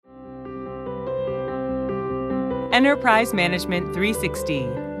Enterprise Management 360,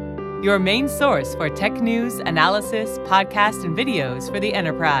 your main source for tech news, analysis, podcasts, and videos for the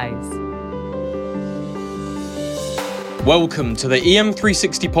enterprise. Welcome to the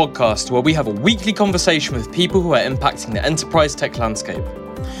EM360 podcast, where we have a weekly conversation with people who are impacting the enterprise tech landscape.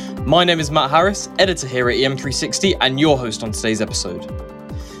 My name is Matt Harris, editor here at EM360 and your host on today's episode.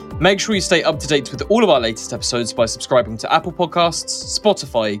 Make sure you stay up to date with all of our latest episodes by subscribing to Apple Podcasts,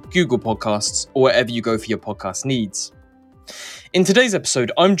 Spotify, Google Podcasts, or wherever you go for your podcast needs. In today's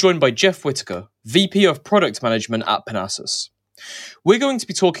episode, I'm joined by Jeff Whitaker, VP of Product Management at Panasys. We're going to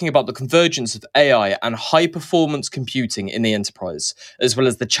be talking about the convergence of AI and high-performance computing in the enterprise, as well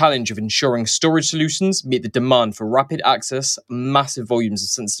as the challenge of ensuring storage solutions meet the demand for rapid access, massive volumes of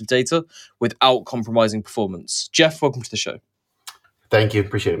sensitive data without compromising performance. Jeff, welcome to the show. Thank you.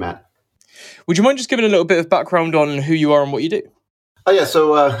 Appreciate it, Matt. Would you mind just giving a little bit of background on who you are and what you do? Oh yeah.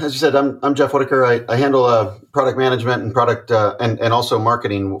 So as you said, I'm Jeff Whitaker. I handle product management and product and also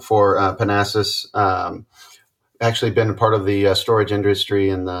marketing for Panasys. Actually been a part of the storage industry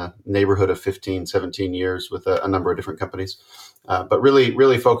in the neighborhood of 15, 17 years with a number of different companies, but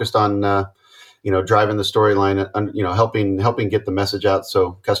really focused on driving the storyline and helping get the message out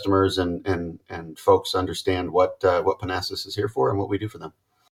so customers and folks understand what Panasys is here for and what we do for them.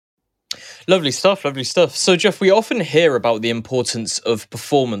 Lovely stuff. So, Jeff, we often hear about the importance of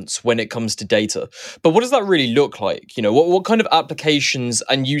performance when it comes to data, but what does that really look like? What kind of applications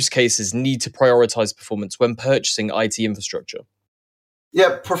and use cases need to prioritize performance when purchasing IT infrastructure?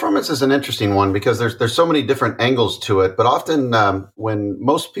 Yeah, performance is an interesting one because there's so many different angles to it. But often when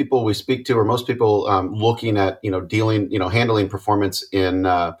most people we speak to, or most people looking at handling performance in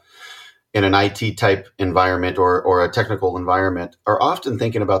an IT type environment or a technical environment, are often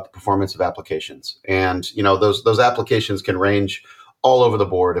thinking about the performance of applications. And those applications can range all over the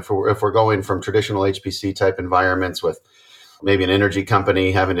board. If we're going from traditional HPC type environments with maybe an energy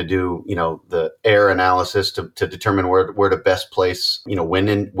company having to do, the air analysis to determine where to best place, wind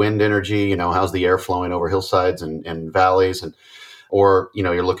energy, how's the air flowing over hillsides and valleys, or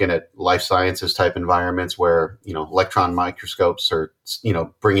you're looking at life sciences type environments where, electron microscopes are,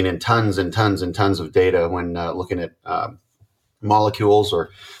 bringing in tons and tons and tons of data when looking at molecules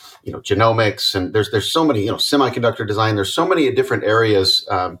or, genomics. And there's so many, semiconductor design, there's so many different areas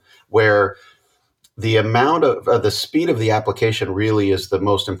where the amount of the speed of the application really is the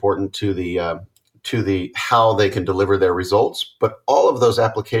most important to the how they can deliver their results. But all of those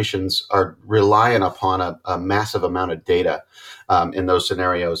applications are relying upon a massive amount of data in those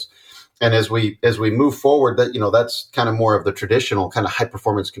scenarios. And as we move forward, that's kind of more of the traditional kind of high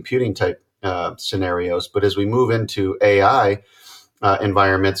performance computing type scenarios. But as we move into AI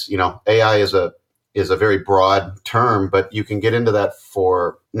environments, AI is a very broad term, but you can get into that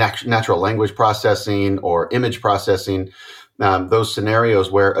for natural language processing or image processing, those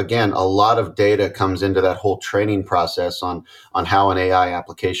scenarios where, again, a lot of data comes into that whole training process on how an AI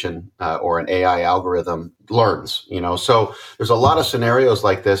application or an AI algorithm learns. So there's a lot of scenarios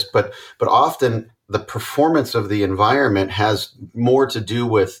like this, but often the performance of the environment has more to do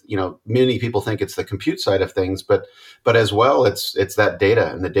with, many people think it's the compute side of things, but as well, it's that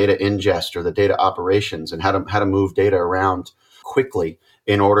data and the data ingest or the data operations and how to move data around quickly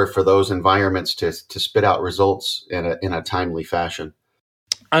in order for those environments to spit out results in a timely fashion.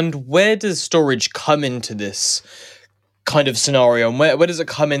 And where does storage come into this kind of scenario? And where does it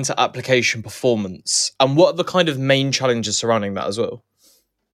come into application performance? And what are the kind of main challenges surrounding that as well?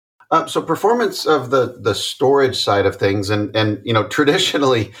 So performance of the storage side of things, and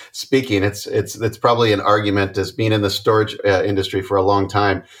traditionally speaking, it's probably an argument as being in the storage industry for a long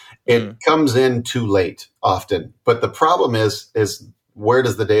time. It comes in too late often, but the problem is where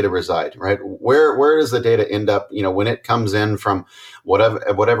does the data reside, right? Where does the data end up? When it comes in from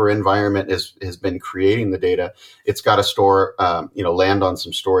whatever environment has been creating the data, it's got to store, land on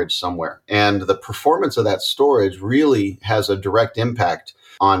some storage somewhere, and the performance of that storage really has a direct impact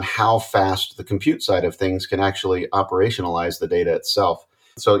on how fast the compute side of things can actually operationalize the data itself.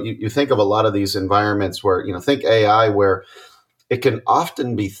 So you think of a lot of these environments where, think AI, where it can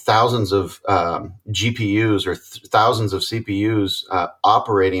often be thousands of GPUs or thousands of CPUs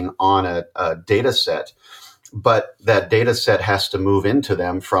operating on a data set, but that data set has to move into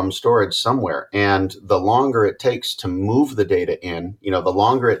them from storage somewhere. And the longer it takes to move the data in, the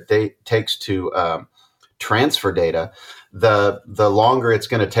longer it takes to transfer data, the longer it's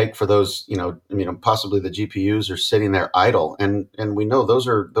going to take for those, possibly the GPUs are sitting there idle, and we know those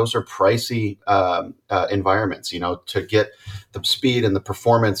are pricey environments. To get the speed and the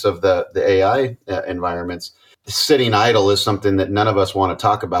performance of the AI environments, sitting idle is something that none of us want to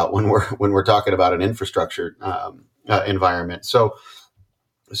talk about when we're talking about an infrastructure environment.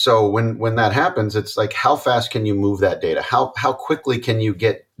 So when that happens, it's like, how fast can you move that data? How quickly can you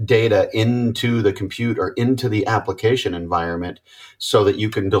get data into the compute or into the application environment so that you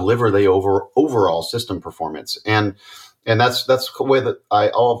can deliver the overall system performance? And that's the way that I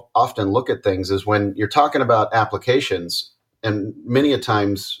often look at things, is when you're talking about applications, and many a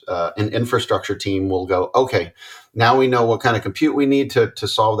times an infrastructure team will go, okay, now we know what kind of compute we need to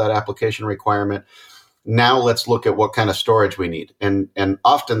solve that application requirement. Now let's look at what kind of storage we need. And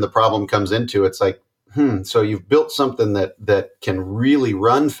often the problem comes into, it's like, so you've built something that can really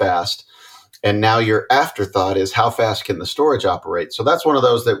run fast, and now your afterthought is, how fast can the storage operate? So that's one of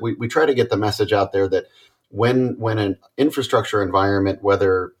those that we try to get the message out there that when an infrastructure environment,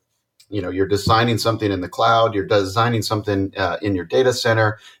 whether you're designing something in the cloud, you're designing something in your data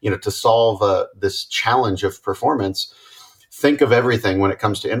center, to solve this challenge of performance, think of everything when it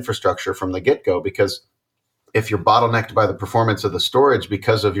comes to infrastructure from the get-go, because if you're bottlenecked by the performance of the storage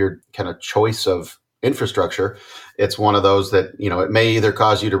because of your kind of choice of infrastructure, it's one of those that, it may either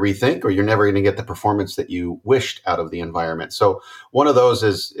cause you to rethink, or you're never going to get the performance that you wished out of the environment. So one of those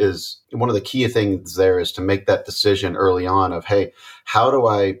is one of the key things there, is to make that decision early on of, hey, how do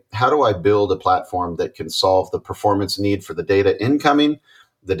I build a platform that can solve the performance need for the data incoming,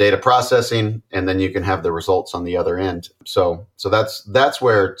 the data processing, and then you can have the results on the other end. So that's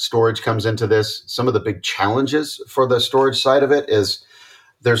where storage comes into this. Some of the big challenges for the storage side of it is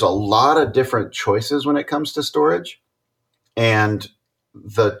there's a lot of different choices when it comes to storage, and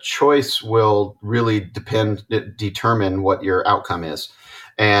the choice will really determine what your outcome is.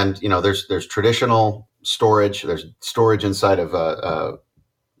 And there's traditional storage, there's storage inside of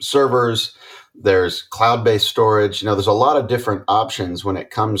servers, there's cloud-based storage. There's a lot of different options when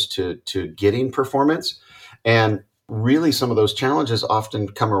it comes to getting performance. And really, some of those challenges often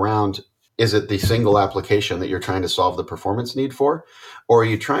come around. Is it the single application that you're trying to solve the performance need for? Or are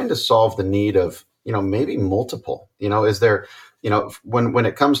you trying to solve the need of, maybe multiple? Is there, when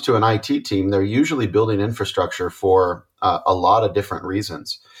it comes to an IT team, they're usually building infrastructure for a lot of different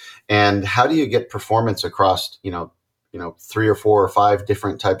reasons. And how do you get performance across, 3 or 4 or 5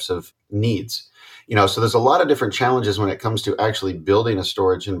 different types of needs? So there's a lot of different challenges when it comes to actually building a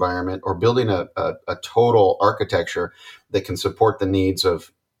storage environment, or building a total architecture that can support the needs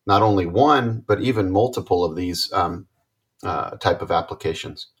of not only one, but even multiple of these type of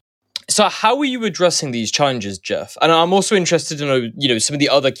applications. So how are you addressing these challenges, Jeff? And I'm also interested to know, some of the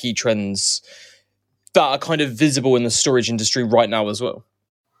other key trends that are kind of visible in the storage industry right now as well.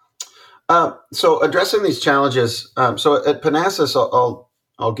 So addressing these challenges, so at Panasys,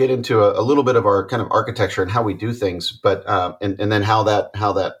 I'll get into a little bit of our kind of architecture and how we do things, but and then how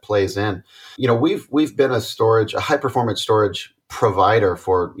that plays in. We've been a high performance storage provider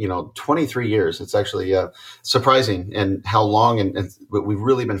for 23 years. It's actually surprising and how long, and we've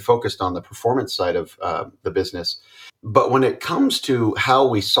really been focused on the performance side of the business. But when it comes to how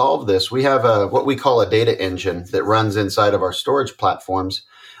we solve this, we have what we call a data engine that runs inside of our storage platforms.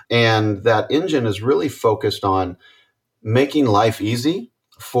 And that engine is really focused on making life easy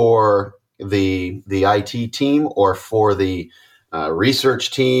for the IT team, or for the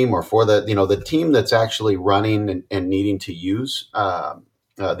research team, or for the team that's actually running and needing to use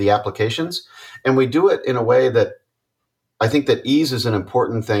the applications. And we do it in a way that I think that ease is an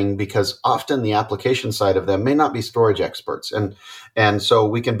important thing, because often the application side of them may not be storage experts. And so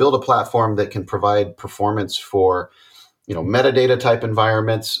we can build a platform that can provide performance for metadata type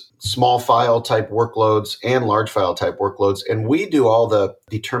environments, small file type workloads, and large file type workloads. And we do all the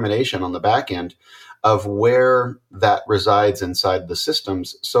determination on the back end of where that resides inside the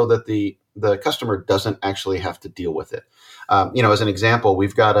systems, so that the customer doesn't actually have to deal with it. As an example,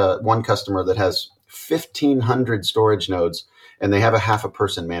 we've got one customer that has 1,500 storage nodes, and they have a half a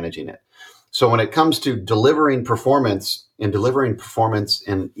person managing it. So when it comes to delivering performance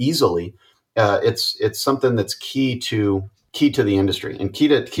and easily, it's something that's key to the industry and key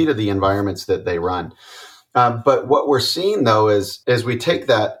to the environments that they run. But what we're seeing, though, is we take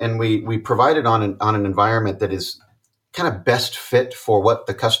that and we provide it on an environment that is kind of best fit for what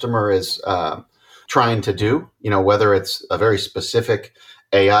the customer is trying to do. Whether it's a very specific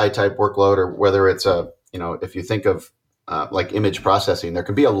AI type workload, or whether it's if you think of like image processing, there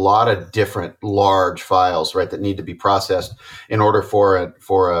could be a lot of different large files, right, that need to be processed in order for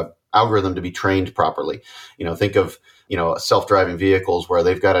a algorithm to be trained properly. Think of self-driving vehicles, where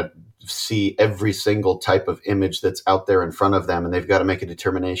they've got to see every single type of image that's out there in front of them, and they've got to make a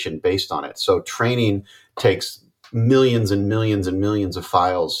determination based on it. So training takes millions and millions and millions of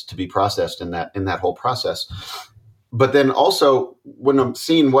files to be processed in that whole process. But then also, when I'm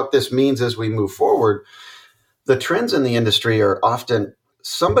seeing what this means as we move forward, the trends in the industry are often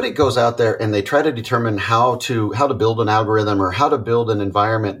somebody goes out there and they try to determine how to build an algorithm or how to build an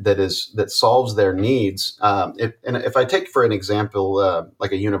environment that solves their needs. If I take for an example,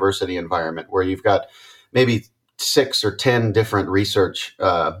 like a university environment where you've got maybe 6 or 10 different research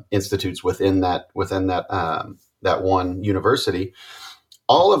institutes within that one university,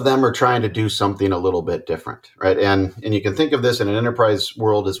 all of them are trying to do something a little bit different, right? And you can think of this in an enterprise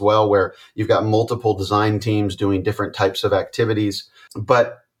world as well, where you've got multiple design teams doing different types of activities.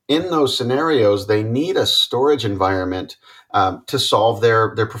 But in those scenarios, they need a storage environment to solve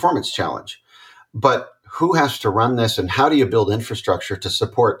their performance challenge. But who has to run this, and how do you build infrastructure to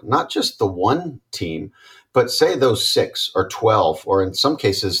support not just the one team, but say those 6 or 12, or in some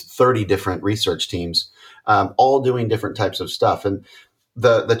cases, 30 different research teams, all doing different types of stuff. And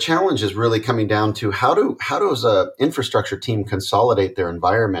the challenge is really coming down to how does a infrastructure team consolidate their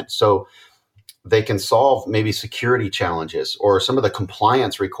environment so they can solve maybe security challenges or some of the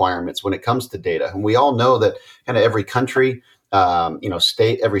compliance requirements when it comes to data. And we all know that kind of every country,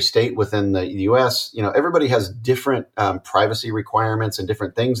 every state within the U.S., everybody has different privacy requirements and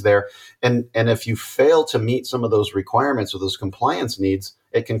different things there. And if you fail to meet some of those requirements or those compliance needs,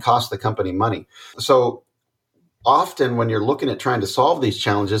 it can cost the company money. So often when you're looking at trying to solve these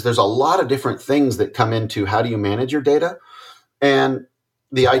challenges, there's a lot of different things that come into how do you manage your data. And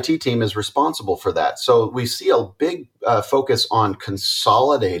the IT team is responsible for that. So we see a big focus on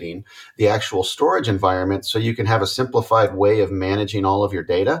consolidating the actual storage environment so you can have a simplified way of managing all of your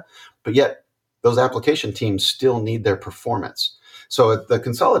data, but yet those application teams still need their performance. So the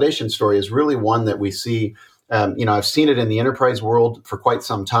consolidation story is really one that we see. I've seen it in the enterprise world for quite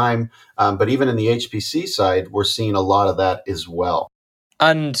some time, but even in the HPC side, we're seeing a lot of that as well.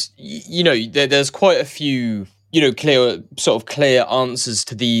 And, there's quite a few clear answers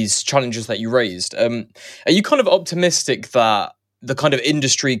to these challenges that you raised. Are you kind of optimistic that the kind of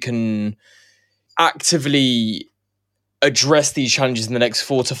industry can actively address these challenges in the next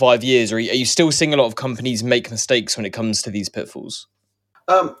 4 to 5 years? Or are you still seeing a lot of companies make mistakes when it comes to these pitfalls?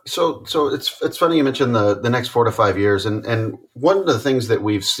 So it's funny you mentioned the next 4 to 5 years. And one of the things that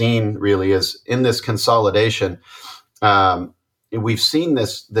we've seen really is in this consolidation, we've seen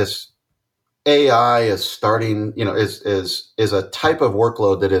this AI is starting, is a type of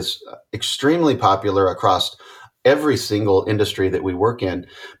workload that is extremely popular across every single industry that we work in.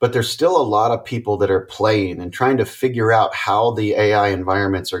 But there's still a lot of people that are playing and trying to figure out how the AI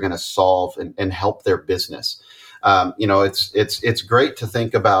environments are going to solve and help their business. It's great to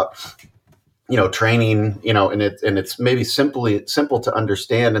think about, training, and it's maybe simple to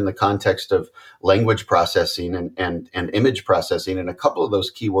understand in the context of language processing and image processing and a couple of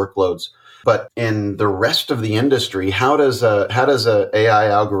those key workloads. But in the rest of the industry, how does a AI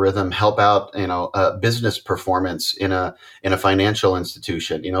algorithm help out, business performance in a financial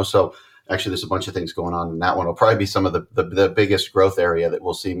institution? So actually, there's a bunch of things going on in that one. It'll probably be some of the biggest growth area that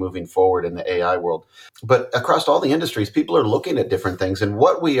we'll see moving forward in the AI world. But across all the industries, people are looking at different things. And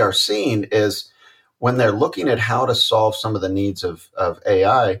what we are seeing is when they're looking at how to solve some of the needs of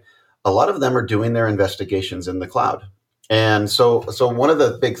AI, a lot of them are doing their investigations in the cloud. And so one of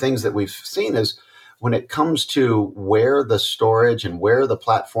the big things that we've seen is when it comes to where the storage and where the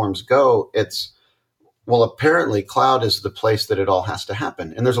platforms go, apparently cloud is the place that it all has to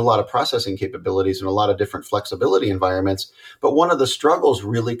happen. And there's a lot of processing capabilities and a lot of different flexibility environments. But one of the struggles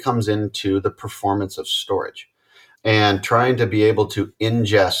really comes into the performance of storage and trying to be able to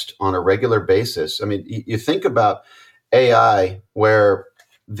ingest on a regular basis. I mean, you think about AI where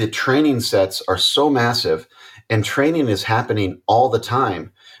the training sets are so massive and training is happening all the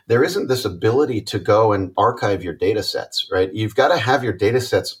time. There isn't this ability to go and archive your data sets, right? You've got to have your data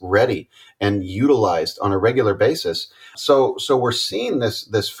sets ready and utilized on a regular basis. So we're seeing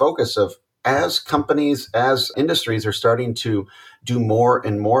this focus of as companies, as industries are starting to do more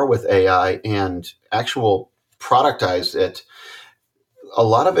and more with AI and actual productize it, a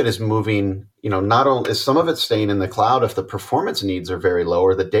lot of it is moving, not only is some of it staying in the cloud if the performance needs are very low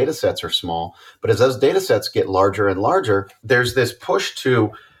or the data sets are small, but as those data sets get larger and larger, there's this push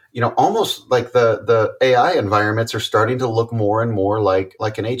to, almost like the AI environments are starting to look more and more like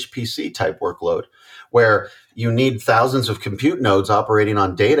an HPC type workload, where you need thousands of compute nodes operating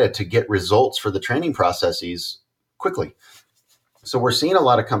on data to get results for the training processes quickly. So we're seeing a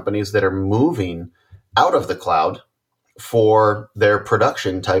lot of companies that are moving out of the cloud for their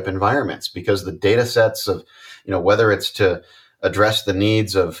production type environments because the data sets of, whether it's to address the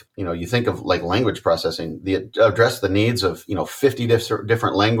needs of, you think of like language processing, address the needs of, 50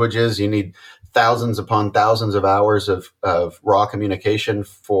 different languages. You need thousands upon thousands of hours of raw communication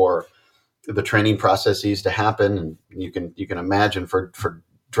for the training processes to happen. And you can imagine for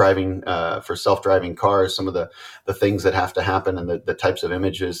driving, for self-driving cars, some of the things that have to happen and the types of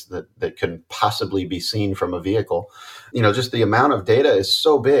images that can possibly be seen from a vehicle. Just the amount of data is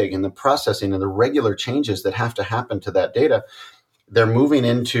so big, and the processing and the regular changes that have to happen to that data, they're moving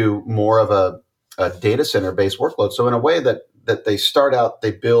into more of a data center based workload. So in a way that they start out,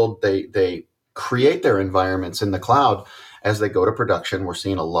 they build, they create their environments in the cloud. As they go to production, we're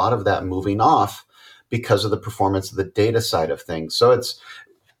seeing a lot of that moving off because of the performance of the data side of things. So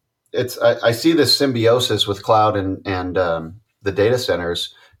I see this symbiosis with cloud and the data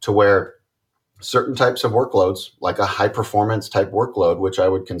centers, to where certain types of workloads, like a high performance type workload, which I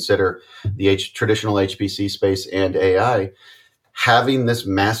would consider the traditional HPC space and AI, having this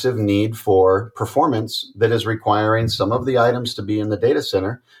massive need for performance that is requiring some of the items to be in the data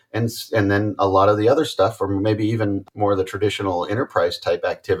center, and then a lot of the other stuff, or maybe even more of the traditional enterprise type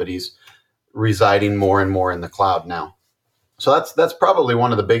activities, residing more and more in the cloud now. So that's probably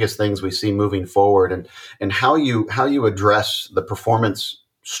one of the biggest things we see moving forward, and how you address the performance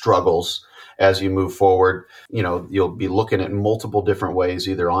struggles as you move forward. You'll be looking at multiple different ways,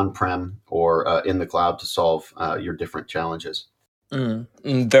 either on-prem or in the cloud, to solve your different challenges.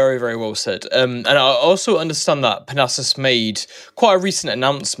 Very, very well said. And I also understand that Panasas made quite a recent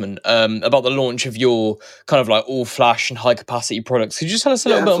announcement about the launch of your kind of like all flash and high capacity products. Could you just tell us a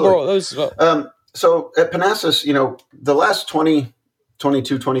little bit more about those as well? So at Panasas, the last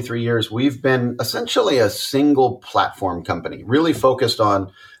 22, 23 years, we've been essentially a single platform company, really focused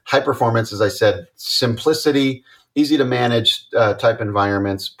on high performance, as I said, simplicity, easy to manage type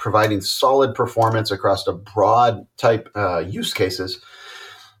environments, providing solid performance across a broad type use cases.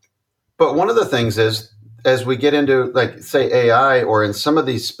 But one of the things is, as we get into, like, say, AI, or in some of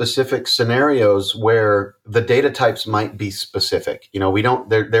these specific scenarios where the data types might be specific,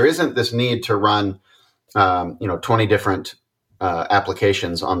 there isn't this need to run 20 different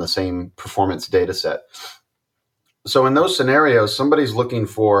applications on the same performance data set. So in those scenarios, somebody's looking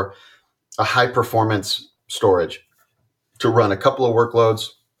for a high performance storage to run a couple of workloads,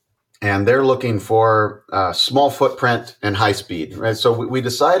 and they're looking for small footprint and high speed, right? So we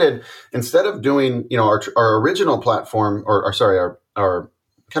decided, instead of doing, our original platform, our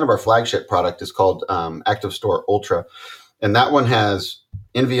kind of our flagship product is called ActiveStore Ultra, and that one has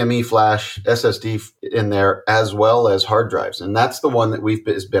NVMe flash, SSD in there, as well as hard drives. And that's the one that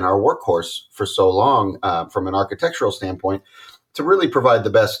has been our workhorse for so long, from an architectural standpoint, to really provide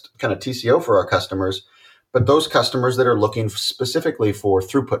the best kind of TCO for our customers. But those customers that are looking specifically for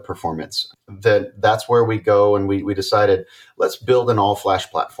throughput performance, that's where we go, and we decided, let's build an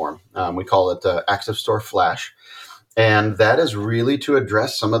all-flash platform. We call it ActiveStore Flash. And that is really to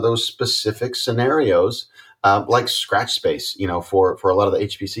address some of those specific scenarios, like scratch space, for a lot of the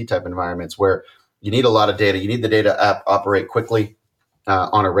HPC type environments where you need a lot of data. You need the data operate quickly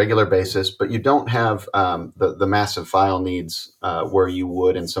on a regular basis, but you don't have the massive file needs where you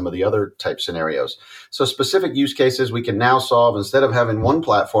would in some of the other type scenarios. So specific use cases we can now solve. Instead of having one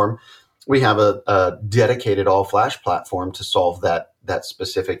platform, we have a dedicated all-flash platform to solve that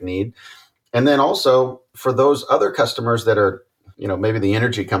specific need. And then also for those other customers that are, maybe the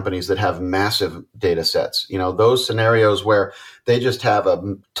energy companies that have massive data sets, those scenarios where they just have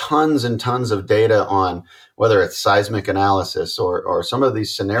tons and tons of data on whether it's seismic analysis or some of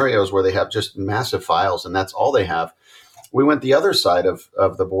these scenarios where they have just massive files and that's all they have. We went the other side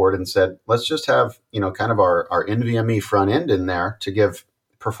of the board and said, let's just have, kind of our NVMe front end in there to give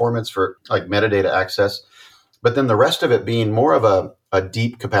performance for like metadata access, but then the rest of it being more of a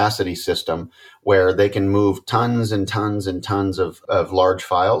deep capacity system where they can move tons and tons and tons of large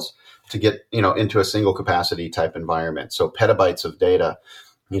files to get, into a single capacity type environment. So petabytes of data.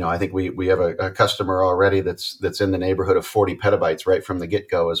 I think we have a customer already that's in the neighborhood of 40 petabytes right from the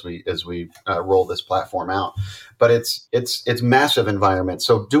get-go as we roll this platform out. But it's massive environment.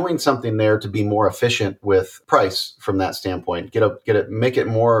 So doing something there to be more efficient with price from that standpoint, make it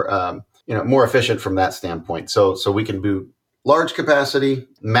more more efficient from that standpoint. So we can do large capacity,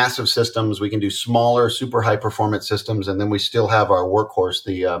 massive systems. We can do smaller, super high performance systems, and then we still have our workhorse,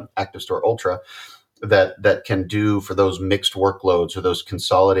 the ActiveStore Ultra, that can do for those mixed workloads or those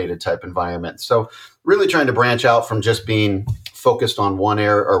consolidated type environments. So really trying to branch out from just being focused on one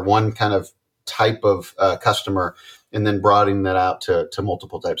area or one kind of type of customer, and then broadening that out to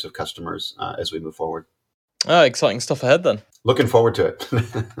multiple types of customers as we move forward. Exciting stuff ahead then. Looking forward to it.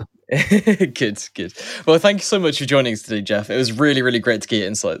 Good. Well, thank you so much for joining us today, Jeff. It was really, really great to get your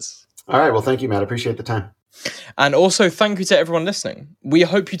insights. All right. Well, thank you, Matt. I appreciate the time. And also, thank you to everyone listening. We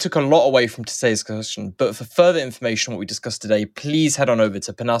hope you took a lot away from today's discussion, but for further information on what we discussed today, please head on over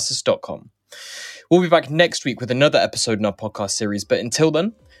to Parnassus.com. We'll be back next week with another episode in our podcast series, but until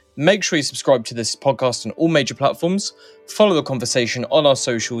then, make sure you subscribe to this podcast on all major platforms, follow the conversation on our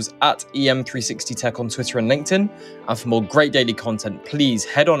socials at EM360Tech on Twitter and LinkedIn, and for more great daily content, please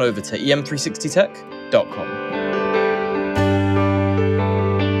head on over to em360tech.com.